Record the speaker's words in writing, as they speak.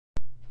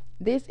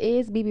This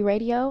is BB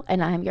Radio,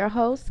 and I am your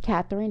host,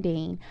 Catherine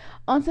Dean.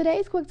 On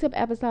today's quick tip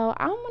episode,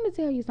 I'm going to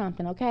tell you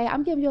something, okay?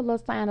 I'm giving you a little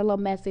sign, a little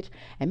message,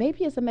 and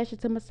maybe it's a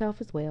message to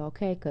myself as well,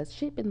 okay? Because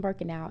shit been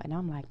working out, and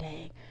I'm like,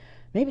 dang,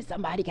 maybe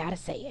somebody got to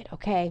say it,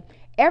 okay?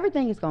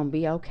 Everything is going to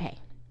be okay.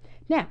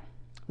 Now,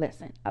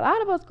 listen, a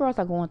lot of us girls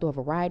are going through a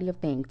variety of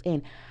things,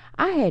 and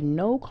I had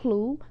no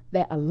clue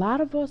that a lot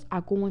of us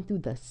are going through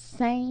the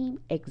same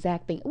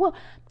exact thing. Well,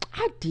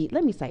 I did.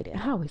 Let me say that.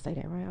 I always say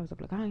that, right? I was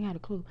like, I ain't had a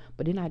clue,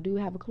 but then I do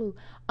have a clue.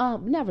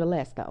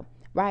 Nevertheless, though,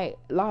 right?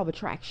 Law of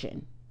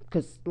attraction,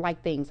 because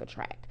like things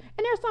attract.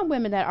 And there are some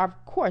women that are,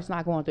 of course,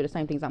 not going through the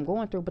same things I'm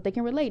going through, but they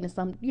can relate in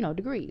some,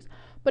 degrees.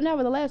 But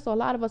nevertheless, so a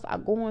lot of us are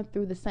going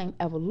through the same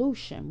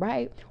evolution,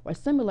 right? Or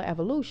similar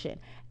evolution.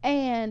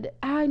 And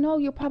I know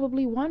you're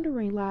probably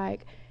wondering,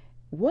 like,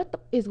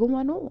 is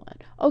going on?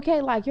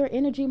 Okay, like your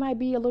energy might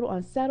be a little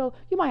unsettled.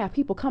 You might have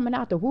people coming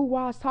out the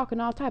woo-wahs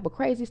talking all type of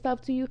crazy stuff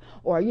to you,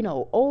 or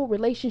old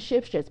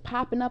relationships just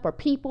popping up, or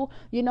people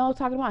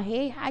talking about,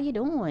 hey, how you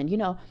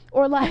doing,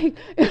 or like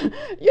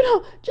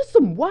just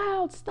some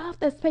wild stuff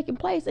that's taking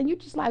place, and you're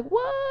just like,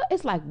 what?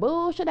 It's like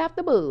bullshit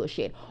after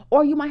bullshit.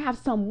 Or you might have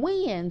some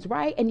wins,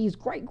 right? And these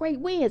great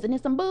wins, and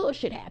then some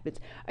bullshit happens,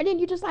 and then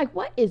you're just like,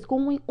 what is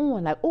going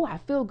on? Like, oh, I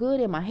feel good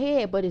in my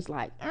head, but it's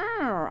like,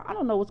 I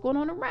don't know what's going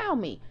on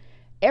around me.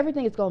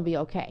 Everything is going to be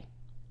okay.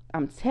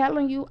 I'm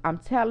telling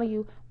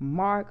you,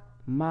 mark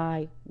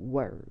my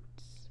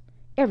words.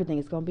 Everything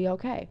is going to be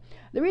okay.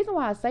 The reason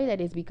why I say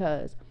that is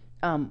because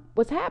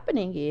what's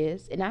happening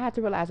is, and I had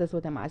to realize this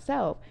within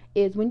myself,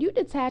 is when you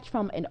detach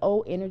from an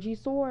old energy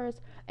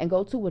source and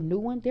go to a new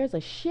one, there's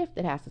a shift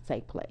that has to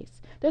take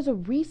place. There's a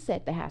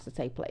reset that has to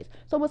take place.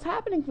 So what's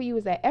happening for you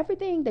is that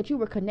everything that you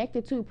were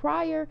connected to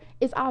prior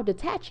is all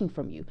detaching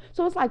from you.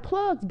 So it's like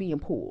plugs being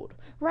pulled,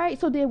 right?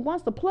 So then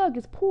once the plug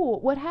is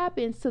pulled, what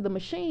happens to the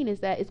machine is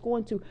that it's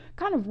going to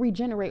kind of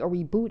regenerate or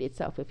reboot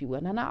itself, if you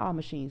will. Now, not all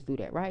machines do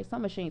that, right?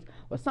 Some machines,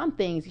 or some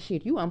things,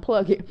 shit, you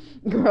unplug it,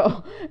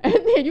 girl, and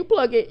then you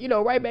plug it,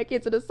 right back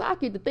into the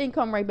socket, the thing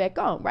come right back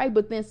on, right?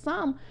 But then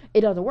some,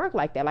 it doesn't work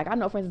like that. Like I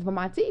know, for instance, for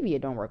my TV,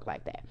 it don't work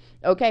like that.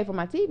 Okay, for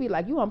my TV,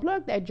 like you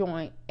unplug that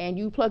joint and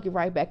you plug it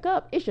right back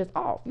up, it's just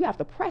off. You have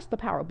to press the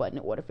power button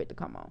in order for it to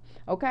come on.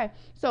 Okay,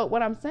 so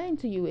what I'm saying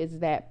to you is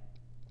that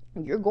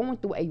you're going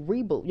through a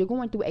reboot, you're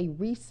going through a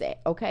reset,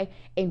 okay?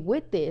 And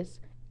with this,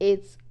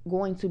 it's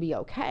going to be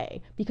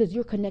okay because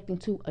you're connecting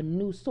to a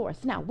new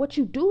source. Now, what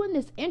you do in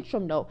this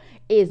interim, though,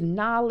 is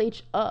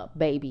knowledge up,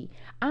 baby.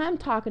 I'm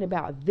talking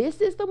about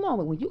this is the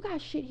moment when you got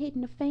shit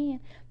hitting the fan.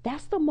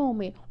 That's the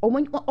moment, or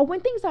when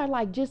things are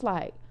like just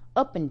like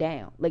up and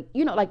down, like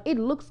like it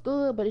looks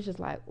good, but it's just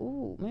like,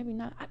 ooh, maybe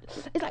not.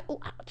 It's like, ooh,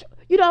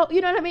 you know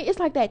what I mean? It's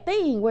like that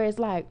thing where it's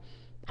like,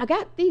 I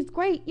got these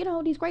great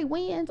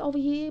wins over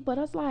here, but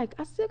it's like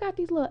I still got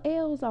these little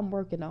L's I'm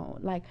working on.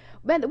 Like,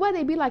 whether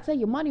it be like, say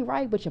your money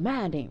right, but your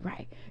mind ain't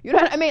right. You know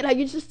what I mean? Like,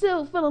 you're just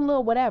still feeling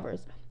little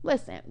whatevers.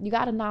 Listen, you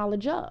got to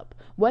knowledge up.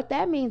 What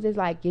that means is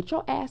like, get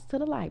your ass to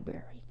the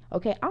library.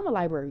 Okay, I'm a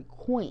library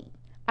queen.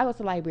 I go to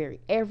the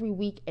library every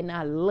week and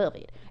I love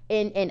it.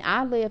 And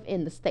I live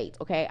in the States,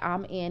 okay?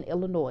 I'm in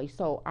Illinois,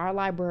 so our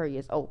library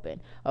is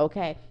open,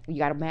 okay? You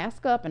got to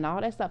mask up and all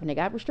that stuff. And they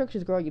got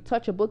restrictions, girl. You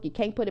touch a book, you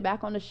can't put it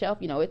back on the shelf.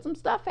 It's some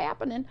stuff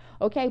happening,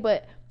 okay?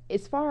 But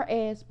as far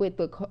as with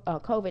the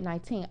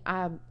COVID-19,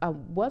 I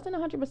wasn't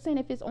 100%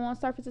 if it's on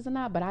surfaces or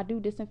not, but I do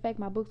disinfect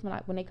my books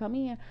when they come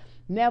in.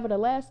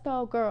 Nevertheless,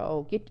 though,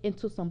 girl, get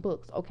into some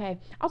books, okay?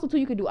 Also, too,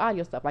 you can do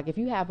audio stuff. Like if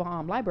you have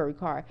a library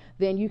card,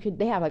 then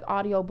they have like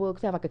audio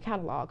books, they have like a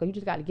catalog, or you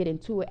just got to get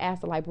into it,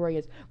 ask the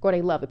librarians. Girl,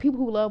 they love it. People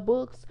who love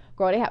books,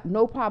 girl, they have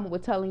no problem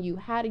with telling you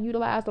how to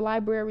utilize the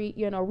library,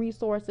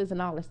 resources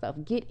and all that stuff.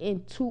 Get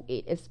into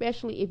it,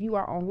 especially if you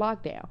are on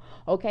lockdown,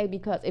 okay?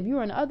 Because if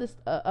you're in other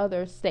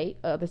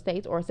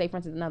states, or say for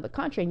instance another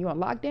country and you're on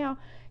lockdown,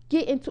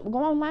 go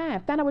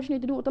online, find out what you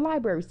need to do with the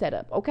library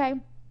setup, okay?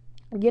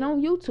 Get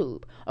on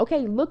YouTube,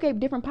 okay? Look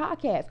at different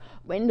podcasts.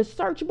 In the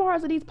search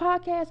bars of these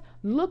podcasts,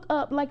 look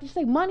up, like you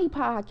say, money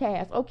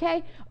podcasts,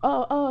 okay?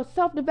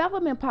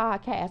 Self-development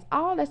podcasts,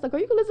 all that stuff. Girl,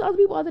 you can listen to other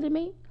people other than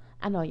me.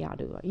 I know y'all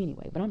do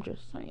anyway, but I'm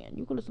just saying,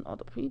 you can listen to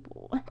other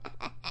people.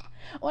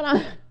 When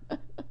I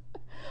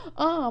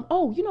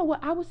you know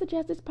what? I would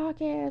suggest this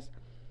podcast.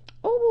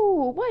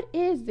 Oh, what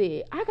is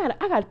it? I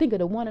gotta think of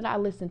the one that I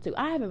listen to.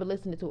 I haven't been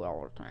listening to it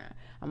all the time.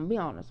 I'm gonna be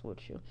honest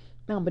with you.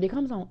 But it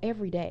comes on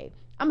every day.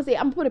 I'm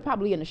gonna put it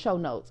probably in the show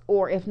notes,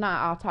 or if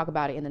not, I'll talk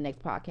about it in the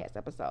next podcast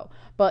episode.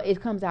 But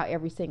it comes out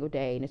every single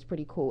day, and it's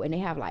pretty cool. And they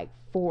have like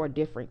 4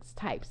 different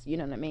types, you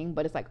know what I mean?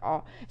 But it's like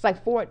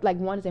 4, like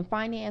one is in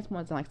finance,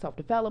 one's in like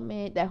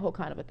self-development, that whole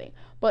kind of a thing.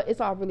 But it's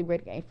all really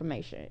great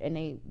information, and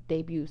they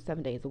debut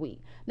 7 days a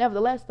week.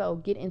 Nevertheless, though,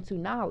 get into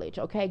knowledge,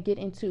 okay? Get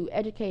into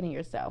educating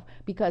yourself,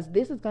 because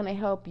this is gonna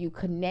help you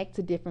connect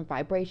to different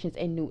vibrations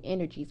and new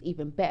energies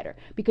even better,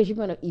 because you're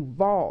gonna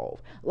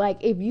evolve.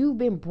 Like if you've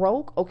been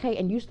broke, okay,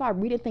 and you start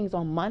reading reading things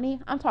on money,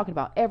 I'm talking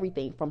about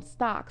everything from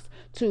stocks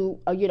to,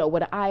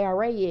 what an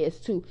IRA is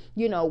to,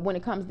 when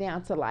it comes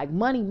down to like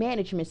money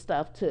management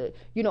stuff to,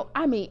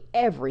 I mean,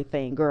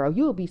 everything, girl.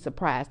 You'll be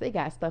surprised. They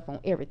got stuff on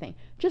everything.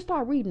 Just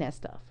start reading that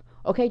stuff.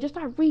 Okay, just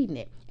start reading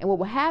it. And what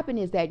will happen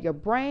is that your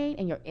brain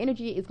and your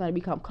energy is going to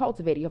become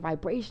cultivated. Your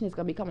vibration is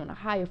going to become on a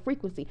higher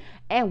frequency.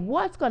 And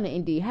what's going to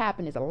indeed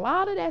happen is a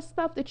lot of that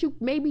stuff that you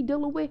may be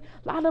dealing with,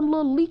 a lot of them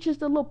little leeches,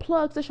 the little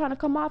plugs that's trying to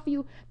come off of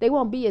you, they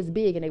won't be as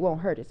big and they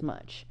won't hurt as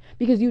much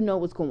because you know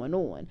what's going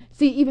on.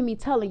 See, even me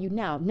telling you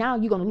now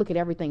you're going to look at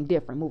everything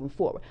different moving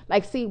forward.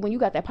 Like, see, when you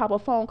got that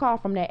pop-up phone call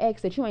from that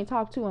ex that you ain't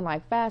talked to in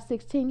like 5,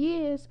 6, 10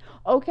 years,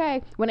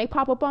 okay, when they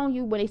pop up on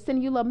you, when they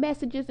send you little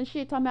messages and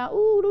shit talking about,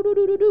 ooh, do, do,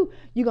 do, do, do,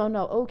 you're going to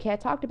know, okay, I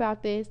talked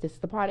about this. This is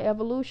the part of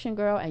evolution,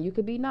 girl. And you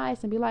could be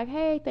nice and be like,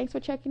 hey, thanks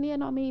for checking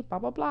in on me, blah,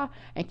 blah, blah.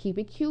 And keep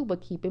it cute,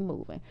 but keep it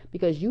moving.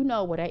 Because you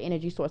know where that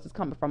energy source is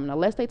coming from. And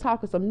unless they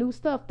talking some new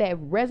stuff that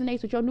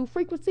resonates with your new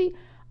frequency,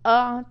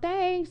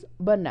 thanks,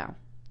 but no.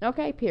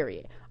 Okay,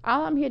 period.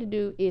 All I'm here to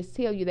do is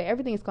tell you that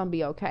everything is going to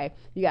be okay.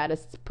 You got to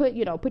put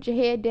your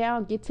head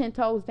down, get 10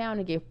 toes down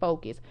and get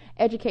focused.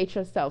 Educate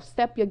yourself.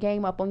 Step your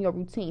game up on your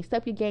routine.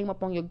 Step your game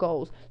up on your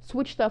goals.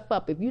 Switch stuff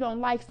up. If you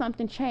don't like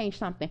something, change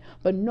something.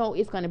 But no,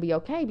 it's going to be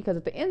okay because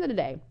at the end of the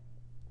day,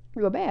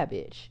 you're a bad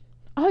bitch.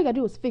 All you got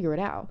to do is figure it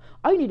out.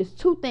 All you need is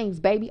 2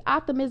 things, baby.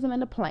 Optimism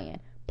and a plan.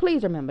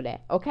 Please remember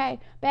that, okay?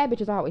 Bad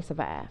bitches always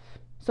survive.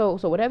 So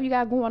whatever you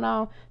got going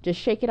on, just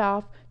shake it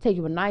off. Take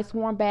you a nice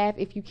warm bath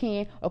if you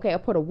can. Okay, or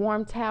put a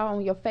warm towel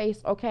on your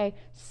face. Okay,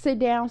 sit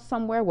down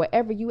somewhere,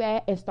 wherever you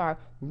at, and start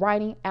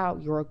writing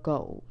out your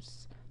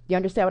goals. You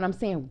understand what I'm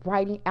saying?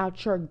 Writing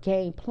out your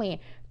game plan.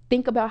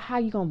 Think about how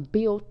you're going to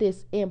build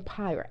this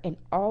empire and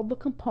all the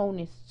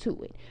components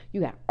to it. You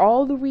got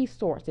all the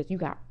resources. You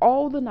got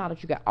all the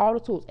knowledge. You got all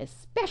the tools,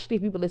 especially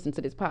if people listen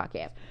to this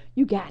podcast.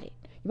 You got it.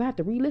 You might have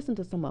to re-listen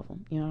to some of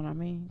them. You know what I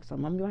mean?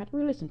 Some of them you have to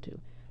re-listen to.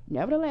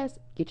 Nevertheless,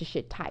 get your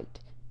shit tight.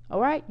 All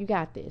right? You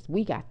got this.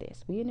 We got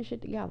this. We in this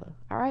shit together.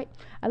 All right?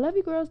 I love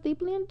you girls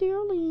deeply and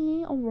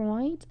dearly. All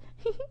right?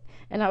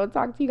 And I will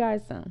talk to you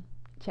guys soon.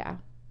 Ciao.